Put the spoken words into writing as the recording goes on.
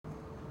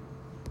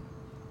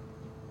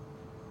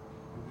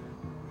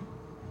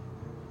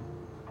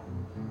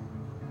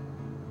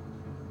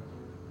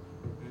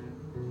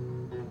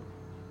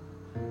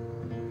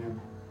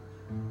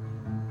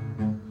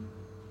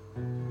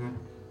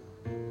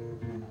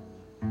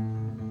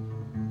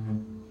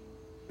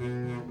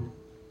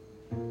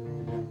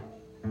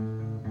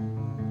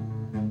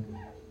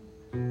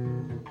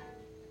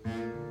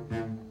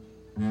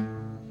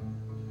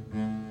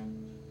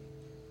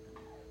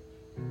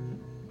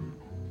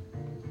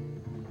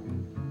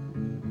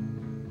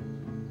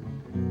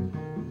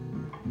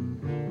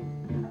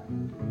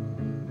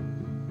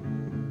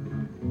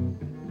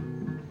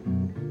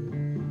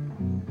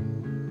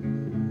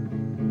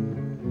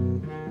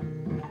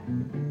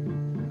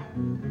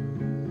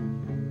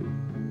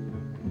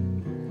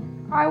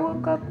I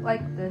woke up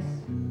like this.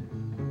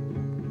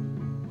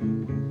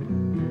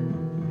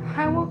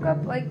 I woke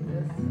up like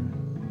this.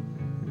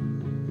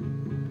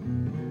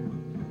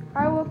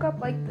 I woke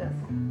up like this.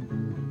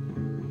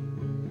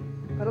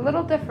 But a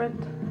little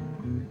different.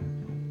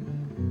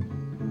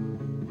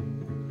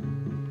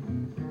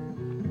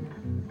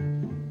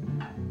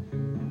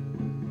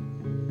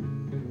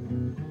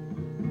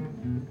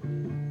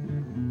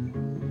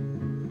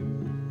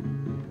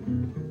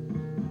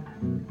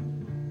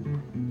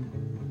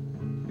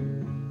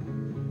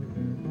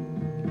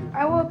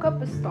 I woke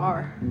up a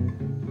star.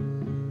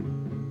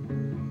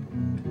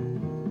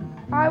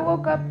 I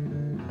woke up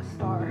a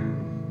star.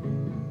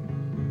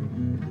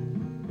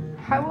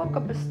 I woke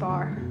up a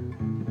star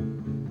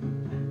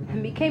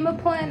and became a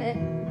planet.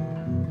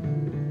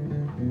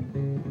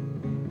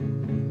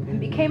 And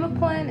became a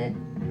planet.